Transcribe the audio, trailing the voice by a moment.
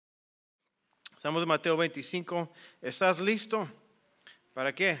Estamos en Mateo 25. ¿Estás listo?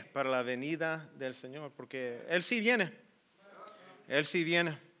 ¿Para qué? Para la venida del Señor, porque Él sí viene. Él sí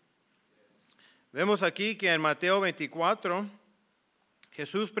viene. Vemos aquí que en Mateo 24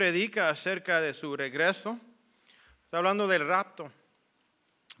 Jesús predica acerca de su regreso. Está hablando del rapto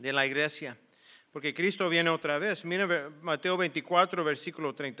de la iglesia, porque Cristo viene otra vez. Miren Mateo 24,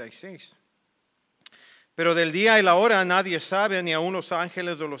 versículo 36. Pero del día y la hora nadie sabe, ni aun los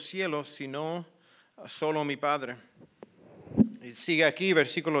ángeles de los cielos, sino solo mi Padre. Y sigue aquí,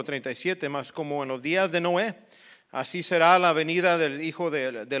 versículo 37, mas como en los días de Noé, así será la venida del Hijo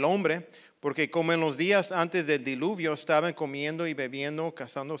del Hombre, porque como en los días antes del diluvio estaban comiendo y bebiendo,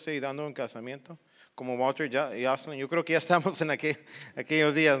 casándose y dando en casamiento, como Walter y Jocelyn. Yo creo que ya estamos en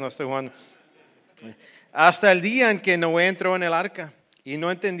aquellos días, no estoy jugando. Hasta el día en que Noé entró en el arca, y no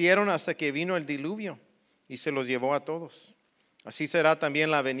entendieron hasta que vino el diluvio, y se los llevó a todos. Así será también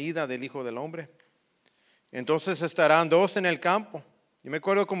la venida del Hijo del Hombre. Entonces estarán dos en el campo. Yo me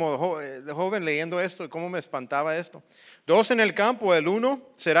acuerdo como de joven leyendo esto, cómo me espantaba esto. Dos en el campo, el uno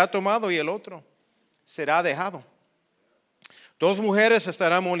será tomado y el otro será dejado. Dos mujeres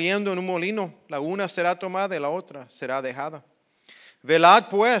estarán moliendo en un molino, la una será tomada y la otra será dejada. Velad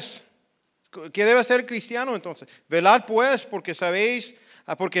pues. ¿Qué debe ser cristiano entonces? Velad pues, porque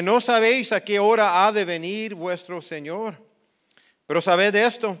no sabéis a qué hora ha de venir vuestro Señor. Pero sabed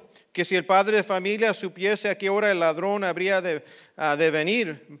esto, que si el padre de familia supiese a qué hora el ladrón habría de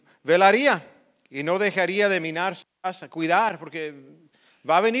venir, velaría y no dejaría de minar su casa, cuidar, porque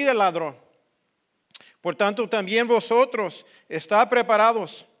va a venir el ladrón. Por tanto, también vosotros estad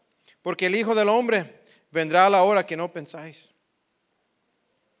preparados, porque el Hijo del Hombre vendrá a la hora que no pensáis.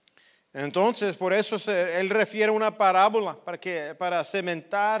 Entonces, por eso él refiere una parábola para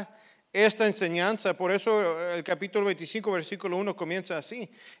cementar esta enseñanza. Por eso el capítulo 25, versículo 1 comienza así.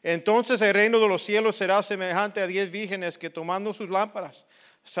 Entonces el reino de los cielos será semejante a 10 vírgenes que tomando sus lámparas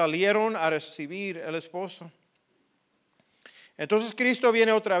salieron a recibir el esposo. Entonces Cristo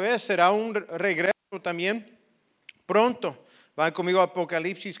viene otra vez, será un regreso también pronto. Van conmigo a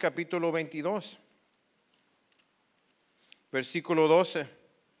Apocalipsis capítulo 22, versículo 12.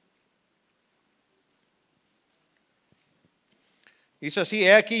 Dice así: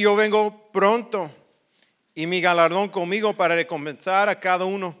 he aquí yo vengo pronto y mi galardón conmigo para recompensar a cada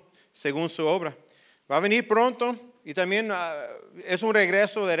uno según su obra. Va a venir pronto y también es un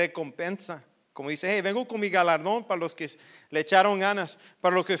regreso de recompensa. Como dice, hey, vengo con mi galardón para los que le echaron ganas,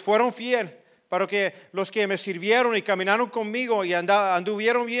 para los que fueron fieles, para los que me sirvieron y caminaron conmigo y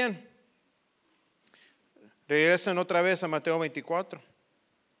anduvieron bien. Regresen otra vez a Mateo 24.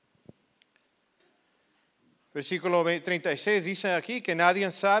 Versículo 36 dice aquí que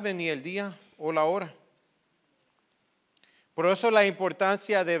nadie sabe ni el día o la hora. Por eso la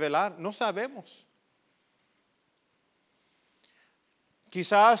importancia de velar. No sabemos.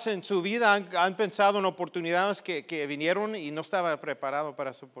 Quizás en su vida han pensado en oportunidades que vinieron y no estaba preparado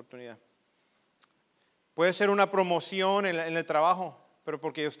para esa oportunidad. Puede ser una promoción en el trabajo, pero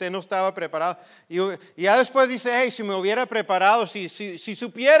porque usted no estaba preparado. Y ya después dice, hey, si me hubiera preparado, si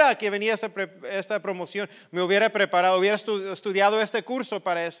supiera que venía esta promoción, me hubiera preparado, hubiera estudiado este curso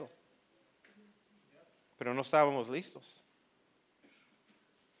para eso. Pero no estábamos listos.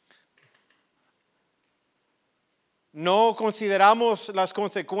 No consideramos las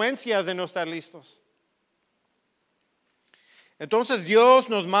consecuencias de no estar listos. Entonces Dios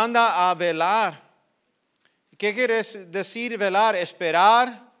nos manda a velar. ¿Qué quiere decir velar?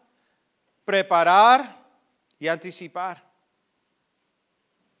 Esperar, preparar y anticipar.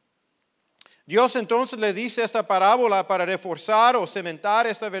 Dios entonces le dice esta parábola para reforzar o cementar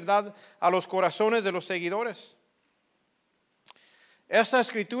esta verdad a los corazones de los seguidores. Esta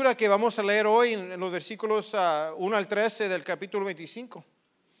escritura que vamos a leer hoy en los versículos 1 al 13 del capítulo 25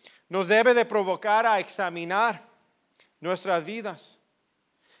 nos debe de provocar a examinar nuestras vidas,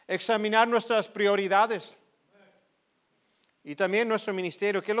 examinar nuestras prioridades. Y también nuestro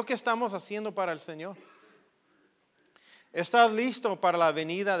ministerio. ¿Qué es lo que estamos haciendo para el Señor? ¿Estás listo para la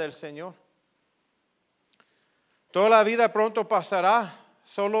venida del Señor? Toda la vida pronto pasará.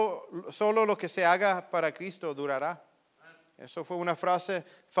 Solo lo que se haga para Cristo durará. Eso fue una frase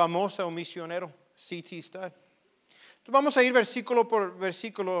famosa de un misionero, C.T. Studd. Entonces vamos a ir versículo por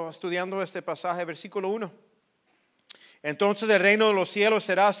versículo estudiando este pasaje. Versículo 1. Entonces el reino de los cielos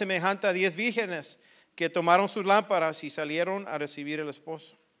será semejante a 10 vírgenes que tomaron sus lámparas y salieron a recibir el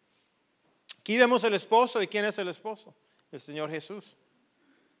esposo. Aquí vemos el esposo. ¿Y quién es el esposo? El Señor Jesús.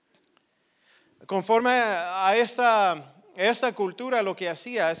 Conforme a esta cultura, lo que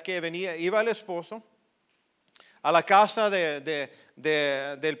hacía es que iba el esposo a la casa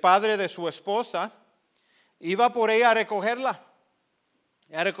del padre de su esposa, iba por ella a recogerla.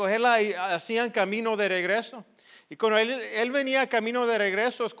 Y hacían camino de regreso. Y cuando él venía camino de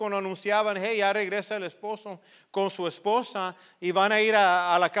regreso es cuando anunciaban, hey, ya regresa el esposo con su esposa y van a ir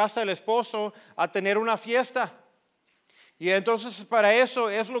a la casa del esposo a tener una fiesta. Y entonces para eso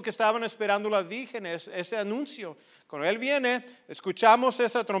es lo que estaban esperando las vírgenes, ese anuncio. Cuando él viene, escuchamos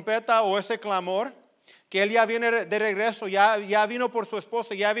esa trompeta o ese clamor, que él ya viene de regreso, ya vino por su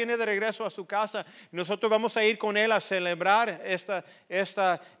esposa, ya viene de regreso a su casa. Y nosotros vamos a ir con él a celebrar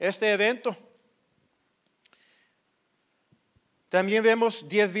este evento. También vemos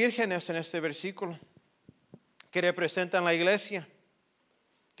 10 vírgenes en este versículo que representan la iglesia,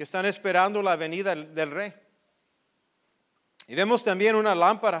 que están esperando la venida del rey. Y vemos también unas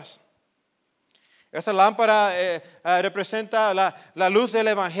lámparas. Esta lámpara representa la luz del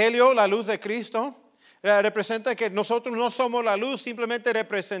Evangelio, la luz de Cristo. Representa que nosotros no somos la luz, simplemente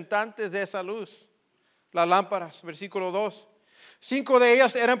representantes de esa luz. Las lámparas, versículo 2. 5 de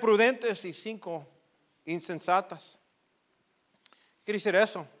ellas eran prudentes y 5 insensatas. ¿Qué quiere decir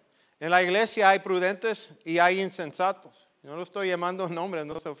eso? En la iglesia hay prudentes y hay insensatos. No lo estoy llamando nombres,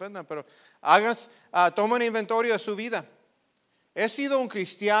 no se ofendan, pero tomen inventario de su vida. ¿He sido un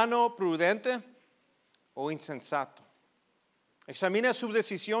cristiano prudente o insensato? Examine sus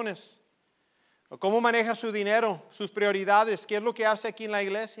decisiones. ¿Cómo maneja su dinero, sus prioridades? ¿Qué es lo que hace aquí en la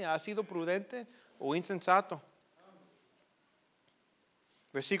iglesia? ¿Ha sido prudente o insensato?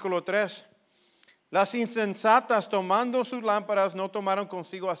 Versículo 3. Las insensatas, tomando sus lámparas, no tomaron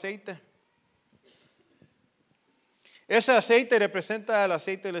consigo aceite. Ese aceite representa el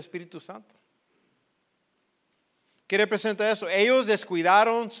aceite del Espíritu Santo. ¿Qué representa eso? Ellos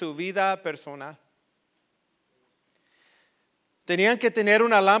descuidaron su vida personal. Tenían que tener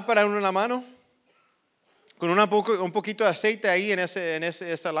una lámpara en una mano, con un poquito de aceite ahí en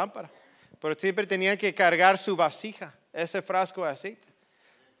esa lámpara. Pero siempre tenían que cargar su vasija, ese frasco de aceite,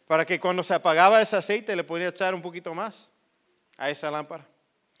 para que cuando se apagaba ese aceite le podían echar un poquito más a esa lámpara.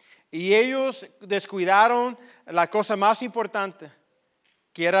 Y ellos descuidaron la cosa más importante,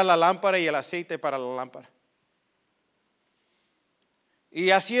 que era la lámpara y el aceite para la lámpara. Y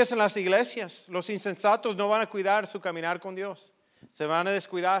así es en las iglesias. Los insensatos no van a cuidar su caminar con Dios. Se van a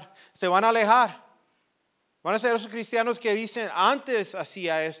descuidar, se van a alejar. Van a ser esos cristianos que dicen, antes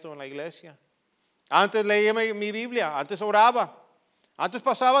hacía esto en la iglesia. Antes leía mi Biblia, antes oraba, antes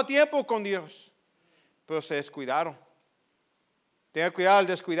pasaba tiempo con Dios. Pero se descuidaron. Tenga cuidado, al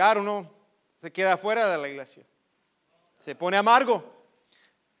descuidar uno se queda fuera de la iglesia. Se pone amargo.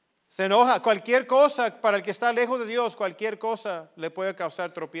 Se enoja. Cualquier cosa para el que está lejos de Dios, cualquier cosa le puede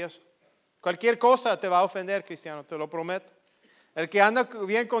causar tropiezo. Cualquier cosa te va a ofender, cristiano, te lo prometo. El que anda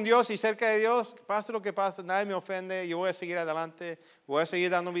bien con Dios y cerca de Dios, pase lo que pase, nadie me ofende, yo voy a seguir adelante, voy a seguir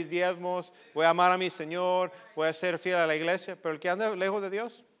dando mis diezmos, voy a amar a mi Señor, voy a ser fiel a la iglesia. Pero el que anda lejos de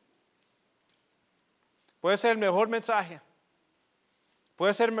Dios, puede ser el mejor mensaje,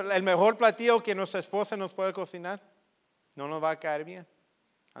 puede ser el mejor platillo que nuestra esposa nos puede cocinar, no nos va a caer bien,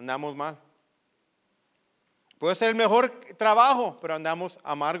 andamos mal. Puede ser el mejor trabajo, pero andamos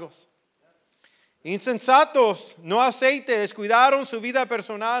amargos. Insensatos, no aceite, descuidaron su vida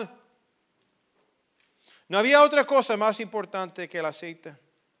personal. No había otra cosa más importante que el aceite.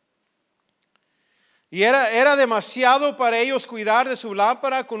 Y era demasiado para ellos cuidar de su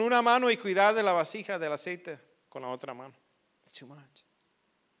lámpara con una mano y cuidar de la vasija del aceite con la otra mano. It's too much.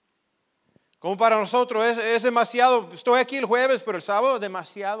 Como para nosotros es demasiado. Estoy aquí el jueves, pero el sábado es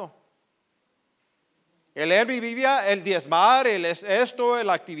demasiado. El leer mi Biblia, el diezmar,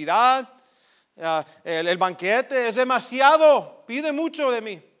 la actividad, el banquete es demasiado, pide mucho de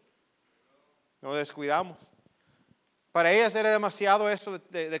mí. Nos descuidamos. Para ellas era demasiado esto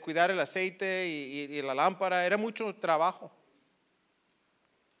de cuidar el aceite y la lámpara, era mucho trabajo.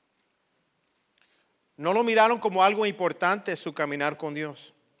 No lo miraron como algo importante su caminar con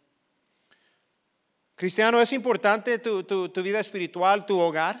Dios. Cristiano, ¿es importante tu vida espiritual, tu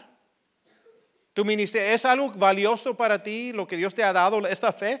hogar? ¿Tu ministerio es algo valioso para ti, lo que Dios te ha dado,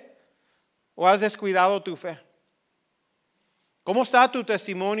 esta fe? ¿O has descuidado tu fe? ¿Cómo está tu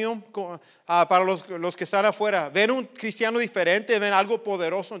testimonio para los que están afuera? ¿Ven un cristiano diferente? ¿Ven algo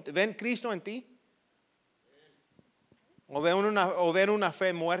poderoso? ¿Ven Cristo en ti? ¿O ven una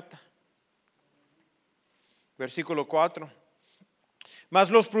fe muerta? Versículo 4. Mas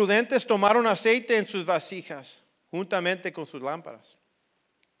los prudentes tomaron aceite en sus vasijas, juntamente con sus lámparas.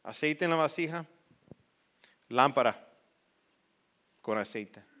 Aceite en la vasija, lámpara con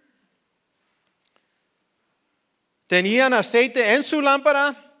aceite. Tenían aceite en su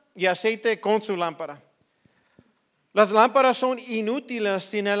lámpara y aceite con su lámpara. Las lámparas son inútiles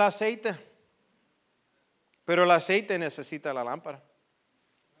sin el aceite, pero el aceite necesita la lámpara.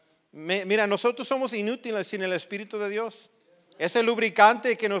 Mira, nosotros somos inútiles sin el Espíritu de Dios. Es el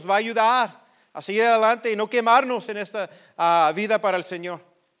lubricante que nos va a ayudar a seguir adelante y no quemarnos en esta vida para el Señor.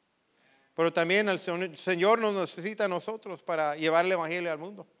 Pero también el Señor nos necesita a nosotros para llevar el Evangelio al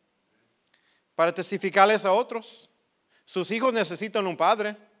mundo, para testificarles a otros. Sus hijos necesitan un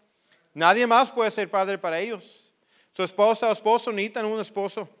padre. Nadie más puede ser padre para ellos. Su esposa o esposo necesitan un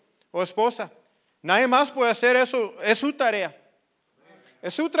esposo o esposa. Nadie más puede hacer eso. Es su tarea.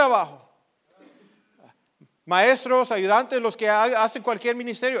 Es su trabajo. Maestros, ayudantes, los que hacen cualquier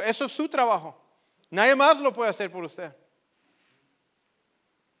ministerio, eso es su trabajo. Nadie más lo puede hacer por usted.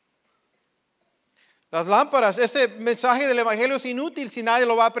 Las lámparas, este mensaje del Evangelio es inútil si nadie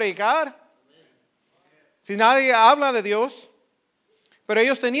lo va a predicar. Si nadie habla de Dios. Pero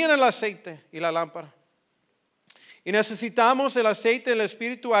ellos tenían el aceite y la lámpara. Y necesitamos el aceite del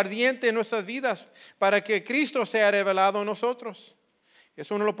Espíritu ardiente en nuestras vidas para que Cristo sea revelado en nosotros.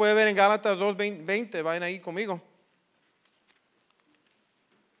 Eso uno lo puede ver en Gálatas 2:20. Vayan ahí conmigo.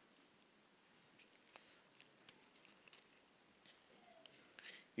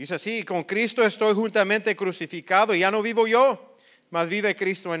 Dice así: con Cristo estoy juntamente crucificado. Ya no vivo yo, mas vive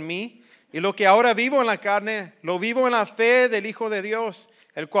Cristo en mí. Y lo que ahora vivo en la carne, lo vivo en la fe del Hijo de Dios,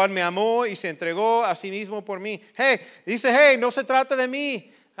 el cual me amó y se entregó a sí mismo por mí. Dice, no se trata de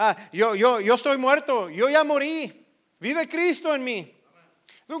mí. Yo estoy muerto, yo ya morí. Vive Cristo en mí.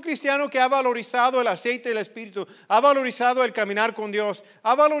 Es un cristiano que ha valorizado el aceite del Espíritu, ha valorizado el caminar con Dios,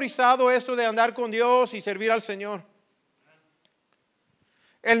 ha valorizado esto de andar con Dios y servir al Señor.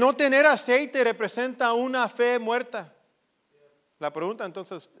 El no tener aceite representa una fe muerta. La pregunta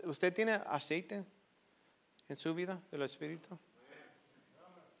entonces, ¿usted tiene aceite en su vida del Espíritu?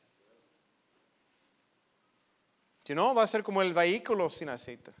 Si no, va a ser como el vehículo sin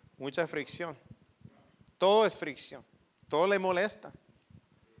aceite, mucha fricción. Todo es fricción, todo le molesta,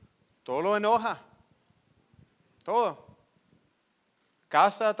 todo lo enoja, todo.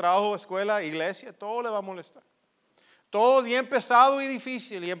 Casa, trabajo, escuela, iglesia, todo le va a molestar. Todo bien pesado y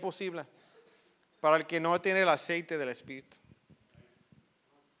difícil y imposible para el que no tiene el aceite del Espíritu.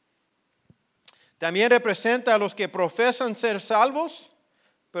 También representa a los que profesan ser salvos,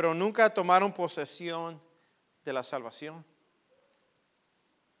 pero nunca tomaron posesión de la salvación.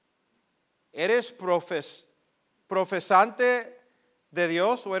 ¿Eres profesante de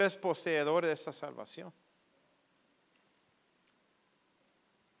Dios o eres poseedor de esta salvación?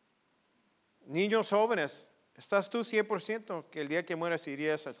 Niños jóvenes, ¿estás tú 100% que el día que mueras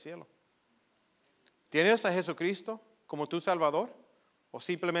irías al cielo? ¿Tienes a Jesucristo como tu Salvador o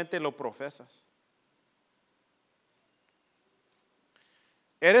simplemente lo profesas?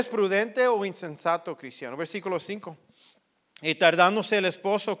 ¿Eres prudente o insensato, cristiano? Versículo 5. Y tardándose el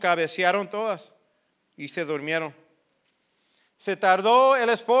esposo, cabecearon todas y se durmieron. Se tardó el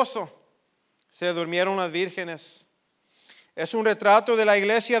esposo, se durmieron las vírgenes. Es un retrato de la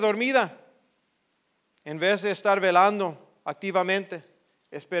iglesia dormida, en vez de estar velando activamente,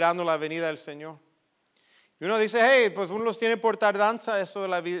 esperando la venida del Señor. Y uno dice, pues uno los tiene por tardanza eso de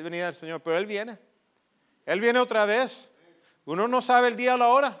la venida del Señor, pero Él viene. Él viene otra vez. Uno no sabe el día o la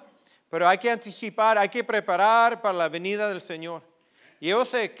hora, pero hay que anticipar, hay que preparar para la venida del Señor. Y ellos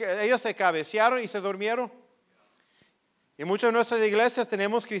se cabecearon y se durmieron. Y muchas de nuestras iglesias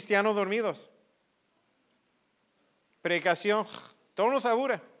tenemos cristianos dormidos. Predicación, todo nos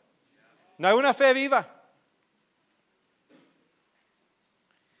aburre. No hay una fe viva.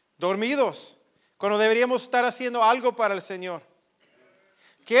 Dormidos, cuando deberíamos estar haciendo algo para el Señor.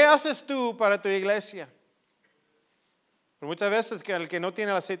 ¿Qué haces tú para tu iglesia? Pero muchas veces que el que no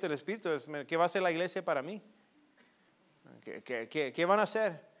tiene el aceite del Espíritu es, ¿qué va a hacer la iglesia para mí? ¿Qué van a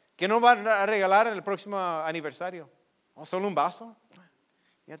hacer? ¿Qué nos van a regalar en el próximo aniversario? ¿O solo un vaso?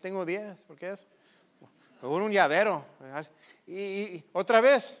 Ya tengo 10, ¿por qué es? O un llavero. Y otra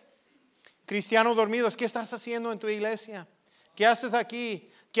vez, cristianos dormidos, ¿qué estás haciendo en tu iglesia? ¿Qué haces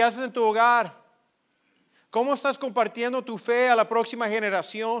aquí? ¿Qué haces en tu hogar? ¿Cómo estás compartiendo tu fe a la próxima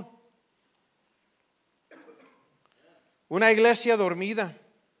generación? Una iglesia dormida.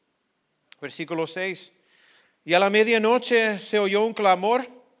 Versículo 6. Y a la medianoche se oyó un clamor.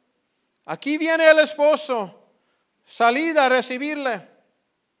 Aquí viene el esposo. Salid a recibirle.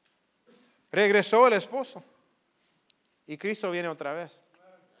 Regresó el esposo. Y Cristo viene otra vez.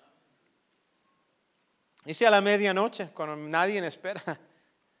 Dice a la medianoche, cuando nadie espera.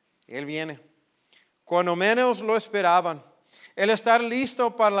 Él viene. Cuando menos lo esperaban. El estar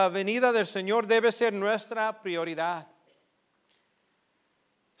listo para la venida del Señor debe ser nuestra prioridad.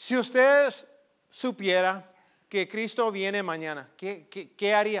 Si usted supiera que Cristo viene mañana,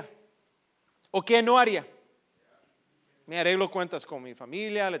 ¿qué haría? ¿O qué no haría? Me arreglo cuentas con mi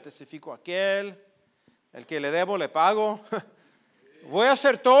familia, le testifico a aquel, el que le debo le pago. Voy a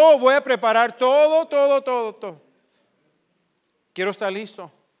hacer todo, voy a preparar todo. Quiero estar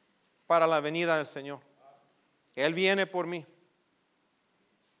listo para la venida del Señor. Él viene por mí.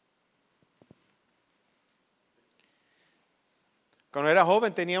 Cuando era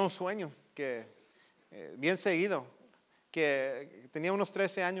joven tenía un sueño que bien seguido, que tenía unos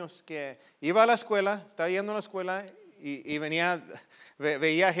 13 años, que iba a la escuela, estaba yendo a la escuela y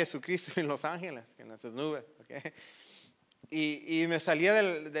veía a Jesucristo en Los Ángeles, en las nubes. ¿Okay? Y me salía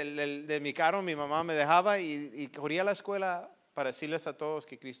de mi carro, mi mamá me dejaba y corría a la escuela para decirles a todos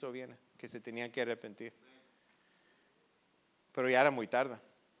que Cristo viene, que se tenían que arrepentir. Pero ya era muy tarde.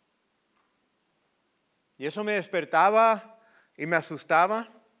 Y eso me despertaba y me asustaba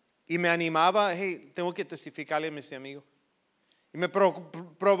y me animaba, hey, tengo que testificarle a mis amigos. Y me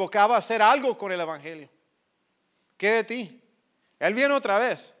provocaba hacer algo con el Evangelio. ¿Qué de ti? Él viene otra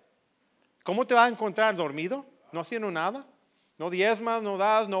vez. ¿Cómo te vas a encontrar? ¿Dormido? ¿No haciendo nada? ¿No diezmas, no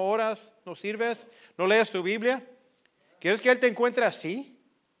das, no oras, no sirves, no lees tu Biblia? ¿Quieres que Él te encuentre así?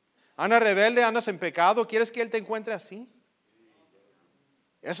 ¿Andas rebelde, andas en pecado? ¿Quieres que Él te encuentre así?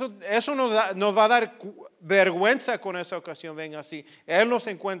 Eso nos va a dar vergüenza con esa ocasión, venga así. Él nos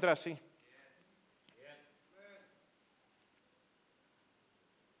encuentra así.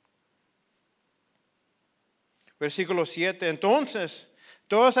 Versículo 7. Entonces,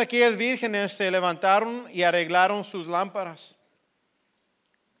 todas aquellas vírgenes se levantaron y arreglaron sus lámparas.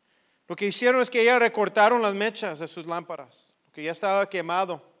 Lo que hicieron es que ellas recortaron las mechas de sus lámparas, porque ya estaba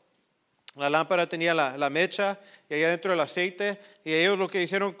quemado. La lámpara tenía la mecha y allá dentro el aceite, y ellos lo que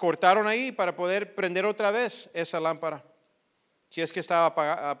hicieron, cortaron ahí para poder prender otra vez esa lámpara, si es que estaba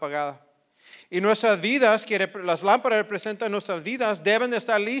apagada. Y nuestras vidas, que las lámparas representan nuestras vidas, deben de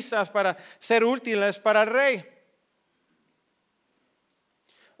estar listas para ser útiles para el Rey.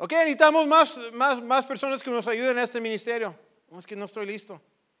 Ok, necesitamos más personas que nos ayuden en este ministerio. Es que no estoy listo.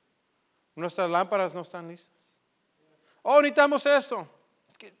 Nuestras lámparas no están listas. Oh, necesitamos esto.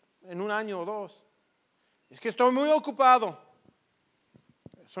 Es que en un año o dos. Es que estoy muy ocupado.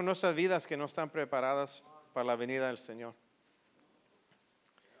 Son nuestras vidas que no están preparadas para la venida del Señor.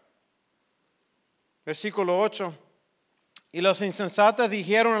 Versículo 8. Y los insensatas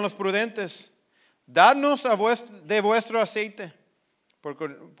dijeron a los prudentes: dadnos de vuestro aceite,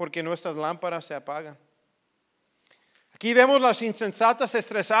 porque nuestras lámparas se apagan. Aquí vemos las insensatas se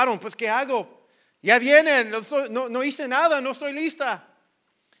estresaron. Pues ¿qué hago? Ya vienen, no hice nada, no estoy lista.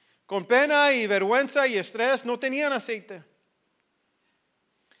 Con pena y vergüenza y estrés no tenían aceite.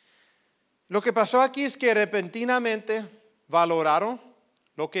 Lo que pasó aquí es que repentinamente valoraron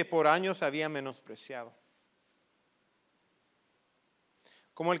lo que por años habían menospreciado.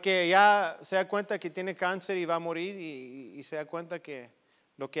 Como el que ya se da cuenta que tiene cáncer y va a morir y se da cuenta que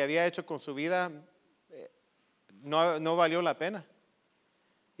lo que había hecho con su vida no valió la pena.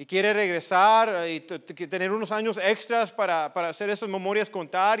 Y quiere regresar y tener unos años extras para hacer esas memorias,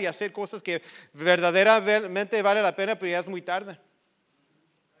 contar y hacer cosas que verdaderamente vale la pena, pero ya es muy tarde.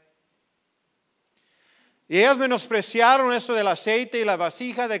 Y ellos menospreciaron esto del aceite y la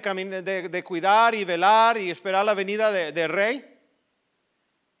vasija de cuidar y velar y esperar la venida del Rey.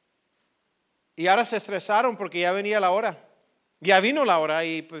 Y ahora se estresaron porque ya venía la hora. Ya vino la hora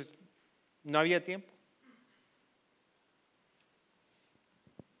y pues no había tiempo.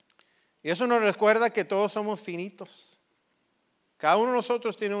 Y eso nos recuerda que todos somos finitos. Cada uno de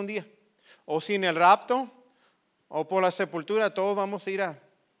nosotros tiene un día. O sin el rapto o por la sepultura, todos vamos a ir a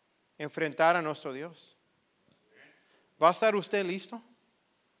enfrentar a nuestro Dios. ¿Va a estar usted listo?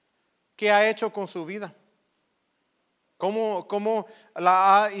 ¿Qué ha hecho con su vida? ¿Cómo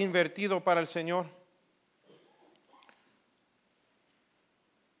la ha invertido para el Señor?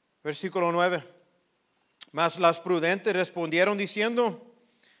 Versículo 9. Mas las prudentes respondieron diciendo: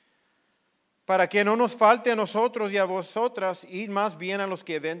 para que no nos falte a nosotros y a vosotras, id más bien a los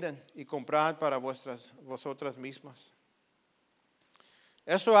que venden y comprad para vosotras mismas.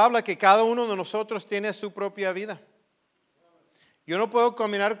 Eso habla que cada uno de nosotros tiene su propia vida. Yo no puedo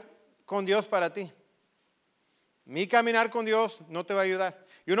caminar con Dios para ti. Mi caminar con Dios no te va a ayudar.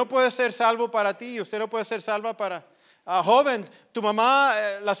 Yo no puedo ser salvo para ti y usted no puede ser salva para... joven, tu mamá,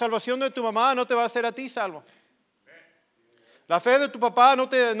 la salvación de tu mamá no te va a hacer a ti salvo. La fe de tu papá no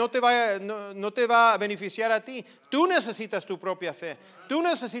te va a beneficiar a ti. Tú necesitas tu propia fe. Tú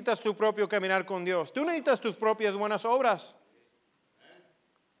necesitas tu propio caminar con Dios. Tú necesitas tus propias buenas obras.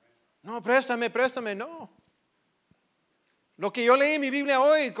 No, préstame, no. Lo que yo leí en mi Biblia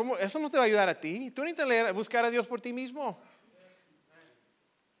hoy, eso no te va a ayudar a ti. Tú necesitas buscar a Dios por ti mismo.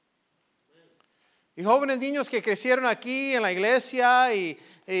 Y jóvenes niños que crecieron aquí en la iglesia y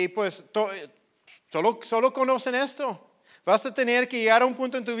pues solo conocen esto. Vas a tener que llegar a un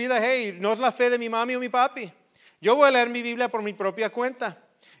punto en tu vida, hey, no es la fe de mi mami o mi papi. Yo voy a leer mi Biblia por mi propia cuenta.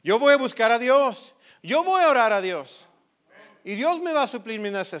 Yo voy a buscar a Dios. Yo voy a orar a Dios. Y Dios me va a suplir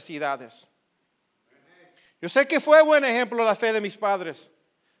mis necesidades. Yo sé que fue buen ejemplo la fe de mis padres.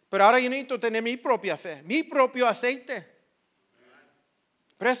 Pero ahora yo necesito tener mi propia fe, mi propio aceite.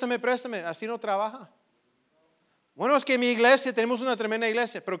 Préstame, así no trabaja. Bueno, es que en mi iglesia tenemos una tremenda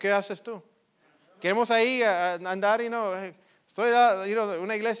iglesia, pero ¿qué haces tú? Queremos ahí andar y no, estoy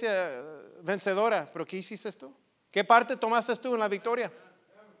una iglesia vencedora, pero ¿qué hiciste tú? ¿Qué parte tomaste tú en la victoria?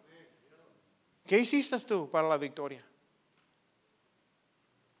 ¿Qué hiciste tú para la victoria?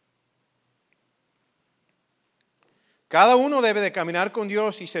 Cada uno debe de caminar con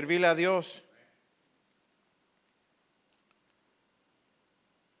Dios y servirle a Dios.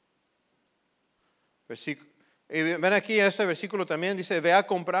 Ven aquí, en este versículo también dice, ve a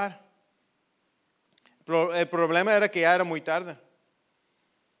comprar. El problema era que ya era muy tarde.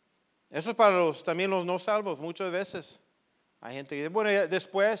 Eso es para también los no salvos. Muchas veces hay gente que dice, bueno,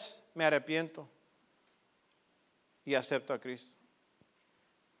 después me arrepiento y acepto a Cristo.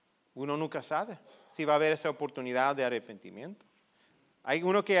 Uno nunca sabe si va a haber esa oportunidad de arrepentimiento. Hay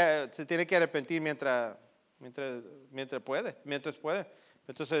uno que se tiene que arrepentir mientras puede.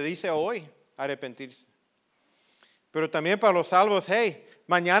 Entonces dice hoy arrepentirse. Pero también para los salvos, hey,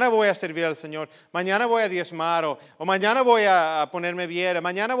 mañana voy a servir al Señor, mañana voy a diezmar o mañana voy a ponerme bien,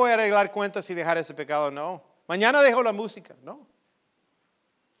 mañana voy a arreglar cuentas y dejar ese pecado. No, mañana dejo la música. No.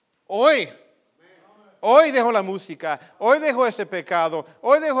 Hoy dejo la música, hoy dejo ese pecado,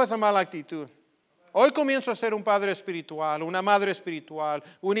 hoy dejo esa mala actitud. Hoy comienzo a ser un padre espiritual, una madre espiritual,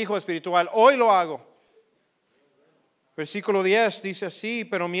 un hijo espiritual. Hoy lo hago. Versículo 10 dice así,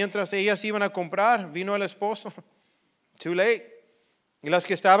 pero mientras ellas iban a comprar, vino el esposo. Too late. Y las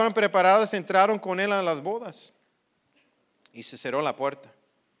que estaban preparadas entraron con él a las bodas. Y se cerró la puerta.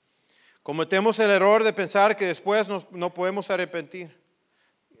 Cometemos el error de pensar que después no podemos arrepentir.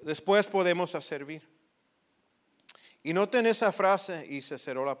 Después podemos servir. Y noten esa frase, y se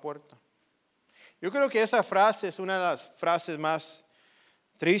cerró la puerta. Yo creo que esa frase es una de las frases más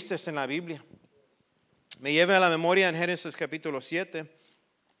tristes en la Biblia. Me lleva a la memoria en Génesis capítulo 7,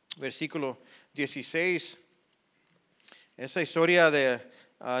 versículo 16. Esa historia de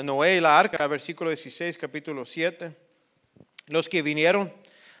Noé y la arca, versículo 16, capítulo 7. Los que vinieron,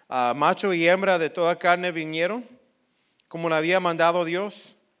 macho y hembra de toda carne vinieron, como le había mandado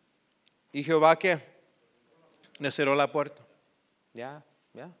Dios. Y Jehová, ¿qué? Le cerró la puerta. Ya.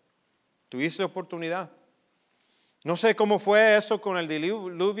 Tuviste oportunidad. No sé cómo fue eso con el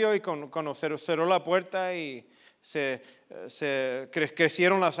diluvio y cuando cerró la puerta y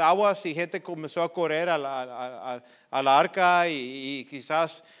crecieron las aguas y gente comenzó a correr a la arca y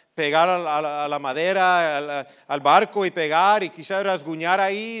quizás pegar a la madera, al barco y pegar y quizás rasguñar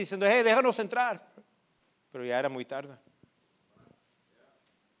ahí diciendo, hey, déjanos entrar. Pero ya era muy tarde.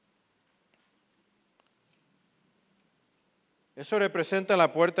 Eso representa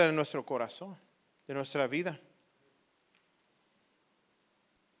la puerta de nuestro corazón, de nuestra vida.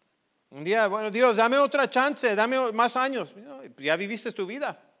 Un día, bueno, Dios, dame otra chance, dame más años. Ya viviste tu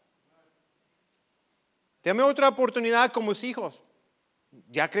vida. Dame otra oportunidad con mis hijos.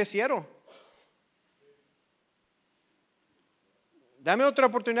 Ya crecieron. Dame otra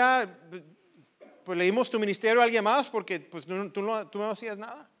oportunidad. Pues leímos tu ministerio a alguien más porque pues, tú no hacías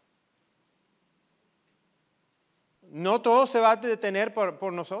nada. No todo se va a detener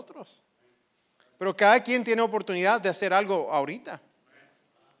por nosotros. Pero cada quien tiene oportunidad de hacer algo ahorita.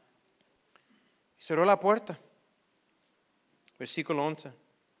 Cerró la puerta. Versículo 11.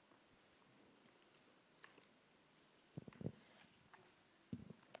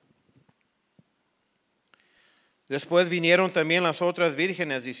 Después vinieron también las otras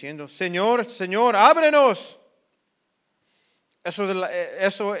vírgenes diciendo, Señor, Señor, ábrenos.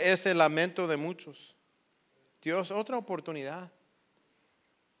 Eso es el lamento de muchos. Dios, otra oportunidad.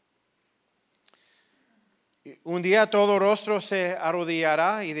 Un día todo rostro se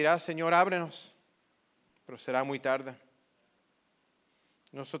arrodillará y dirá, Señor, ábrenos. Pero será muy tarde.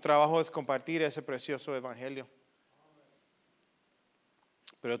 Nuestro trabajo es compartir ese precioso evangelio.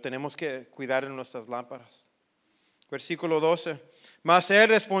 Pero tenemos que cuidar de nuestras lámparas. Versículo 12. Mas él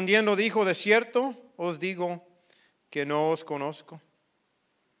respondiendo dijo, de cierto os digo que no os conozco.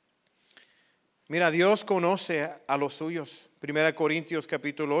 Mira, Dios conoce a los suyos. 1 Corintios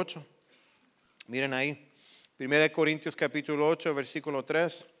capítulo 8. Miren ahí. 1 Corintios capítulo 8, versículo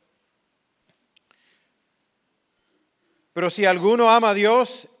 3. Pero si alguno ama a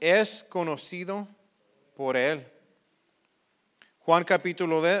Dios, es conocido por Él. Juan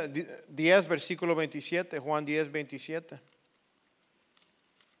capítulo 10, versículo 27. Juan 10, 27.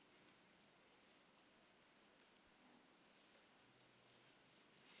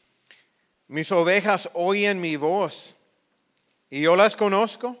 Mis ovejas oyen mi voz y yo las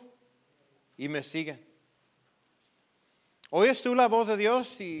conozco y me siguen. ¿Oyes tú la voz de Dios?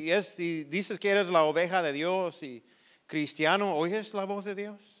 Si dices que eres la oveja de Dios y cristiano, ¿oyes la voz de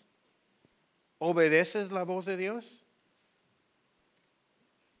Dios? ¿Obedeces la voz de Dios?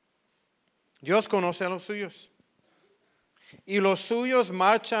 Dios conoce a los suyos. Y los suyos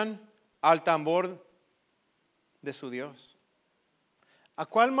marchan al tambor de su Dios. ¿A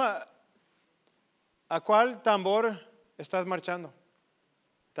cuál tambor estás marchando?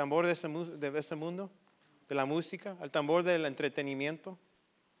 ¿Tambor de este mundo? ¿De la música? ¿Al tambor del entretenimiento?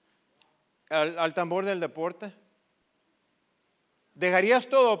 ¿Al tambor del deporte? ¿Dejarías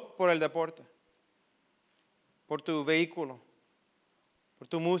todo por el deporte? ¿Por tu vehículo? ¿Por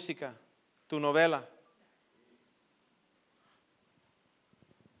tu música? ¿Tu novela?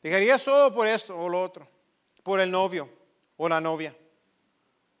 ¿Dejarías todo por esto o lo otro? ¿Por el novio o la novia?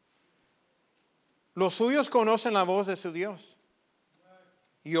 Los suyos conocen la voz de su Dios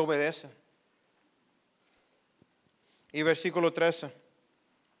y obedecen. Y versículo 13.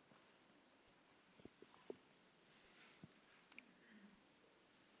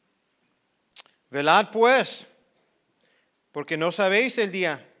 Velad pues, porque no sabéis el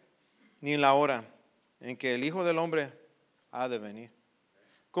día ni la hora en que el Hijo del Hombre ha de venir.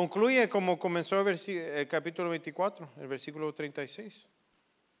 Concluye como comenzó el capítulo 24, el versículo 36.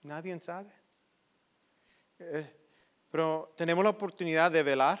 Nadie sabe. Pero tenemos la oportunidad de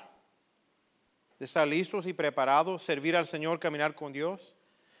velar, de estar listos y preparados, servir al Señor, caminar con Dios,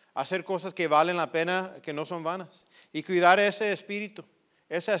 hacer cosas que valen la pena, que no son vanas, y cuidar ese espíritu,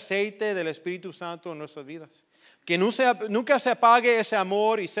 ese aceite del Espíritu Santo en nuestras vidas. Que nunca se apague ese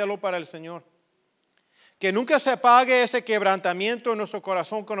amor y celo para el Señor. Que nunca se apague ese quebrantamiento en nuestro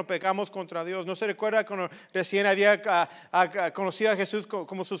corazón cuando pecamos contra Dios. ¿No se recuerda cuando recién había conocido a Jesús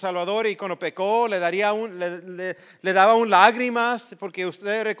como su Salvador y cuando pecó le daba un lágrimas porque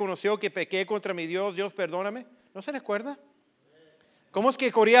usted reconoció que pequé contra mi Dios? Dios, perdóname. ¿No se recuerda? ¿Cómo es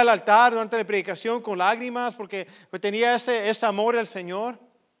que corría al altar durante la predicación con lágrimas porque tenía ese amor al Señor?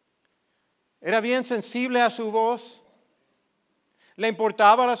 Era bien sensible a su voz. Le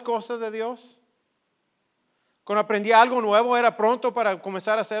importaban las cosas de Dios. Cuando aprendía algo nuevo, ¿era pronto para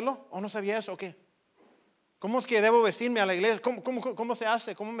comenzar a hacerlo? ¿O no sabía eso o qué? ¿Cómo es que debo vestirme a la iglesia? ¿Cómo se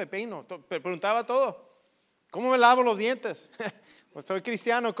hace? ¿Cómo me peino? Preguntaba todo. ¿Cómo me lavo los dientes? Pues soy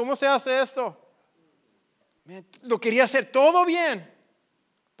cristiano. ¿Cómo se hace esto? Lo quería hacer todo bien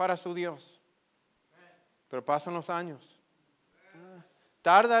para su Dios. Pero pasan los años.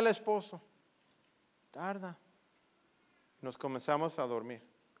 Tarda el esposo. Tarda. Nos comenzamos a dormir.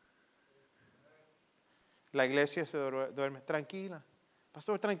 La iglesia se duerme. Tranquila.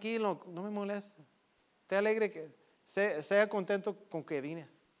 Pastor, tranquilo, no me molesta. Esté alegre, que sea contento con que vine.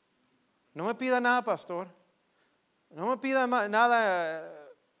 No me pida nada, pastor. No me pida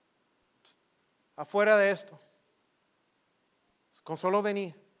nada afuera de esto. Con solo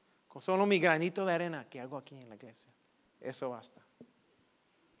venir, con solo mi granito de arena que hago aquí en la iglesia. Eso basta.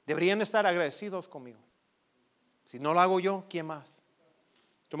 Deberían estar agradecidos conmigo. Si no lo hago yo, ¿quién más?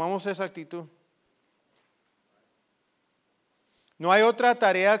 Tomamos esa actitud. No hay otra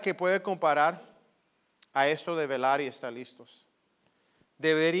tarea que puede comparar a esto de velar y estar listos.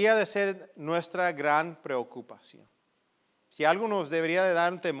 Debería de ser nuestra gran preocupación. Si algo nos debería de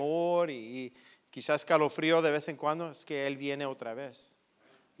dar un temor y quizás escalofrío de vez en cuando, es que Él viene otra vez.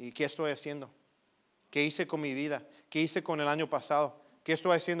 ¿Y qué estoy haciendo? ¿Qué hice con mi vida? ¿Qué hice con el año pasado? ¿Qué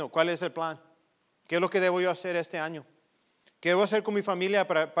estoy haciendo? ¿Cuál es el plan? ¿Qué es lo que debo yo hacer este año? ¿Qué debo hacer con mi familia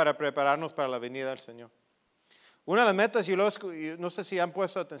para prepararnos para la venida del Señor? Una de las metas, y no sé si han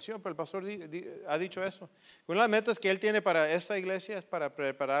puesto atención, pero el pastor ha dicho eso. Una de las metas que él tiene para esta iglesia es para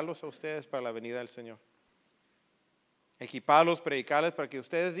prepararlos a ustedes para la venida del Señor. Equiparlos, predicarles para que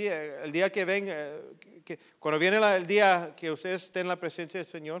ustedes, el día que venga, cuando viene el día que ustedes estén en la presencia del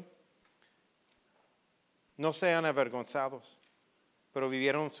Señor, no sean avergonzados, pero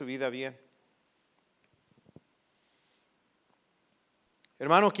vivieron su vida bien.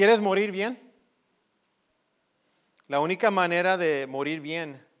 Hermano, ¿quieres morir bien? La única manera de morir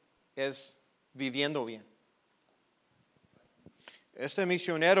bien es viviendo bien. Este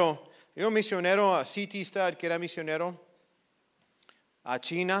misionero, misionero a C.T. Studd, que era misionero a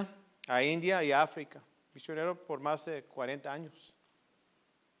China, a India y a África. misionero por más de 40 años.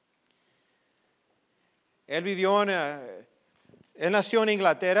 Él vivió él nació en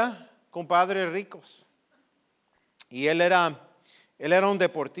Inglaterra con padres ricos. Y él era un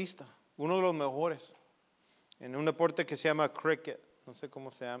deportista, uno de los mejores, en un deporte que se llama cricket. No sé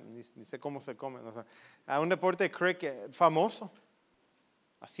cómo se llama, ni sé cómo se come. No sé. Un deporte de cricket famoso.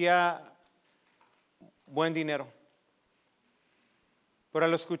 Hacía buen dinero. Pero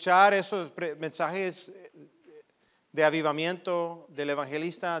al escuchar esos mensajes de avivamiento del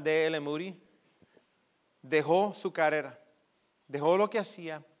evangelista D.L. Moody, dejó su carrera, dejó lo que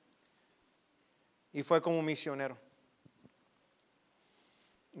hacía y fue como misionero.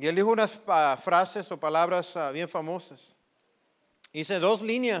 Y él dijo unas frases o palabras bien famosas. Dice, 2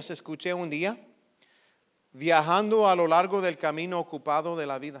 líneas escuché un día, viajando a lo largo del camino ocupado de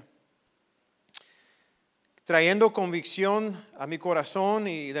la vida, trayendo convicción a mi corazón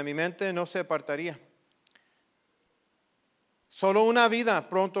y de mi mente no se apartaría. Solo una vida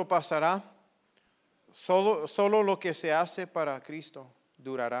pronto pasará, solo lo que se hace para Cristo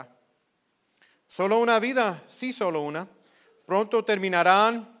durará. Solo una vida, sí, solo una, pronto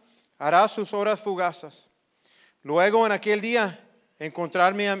terminarán, hará sus horas fugaces. Luego en aquel día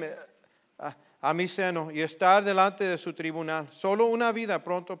encontrarme a mi seno y estar delante de su tribunal. Solo una vida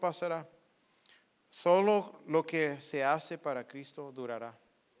pronto pasará. Solo lo que se hace para Cristo durará.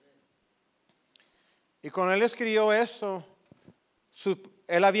 Y cuando él escribió eso,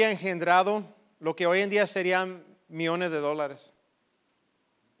 él había engendrado lo que hoy en día serían millones de dólares.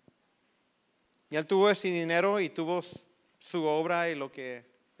 Y él tuvo ese dinero y tuvo su obra y lo que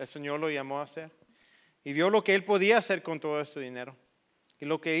el Señor lo llamó a hacer. Y vio lo que él podía hacer con todo ese dinero. Y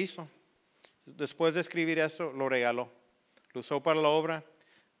lo que hizo, después de escribir eso, lo regaló. Lo usó para la obra,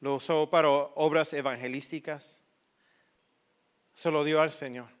 lo usó para obras evangelísticas. Se lo dio al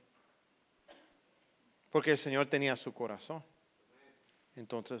Señor. Porque el Señor tenía su corazón.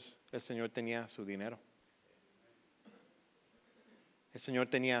 Entonces el Señor tenía su dinero. El Señor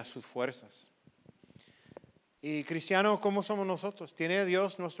tenía sus fuerzas. Y cristianos, ¿cómo somos nosotros? ¿Tiene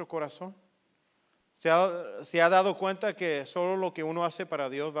Dios nuestro corazón? ¿Se ha dado cuenta que solo lo que uno hace para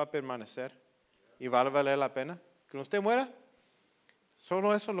Dios va a permanecer y va a valer la pena? Que usted muera,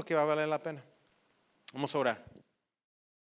 solo eso es lo que va a valer la pena. Vamos a orar.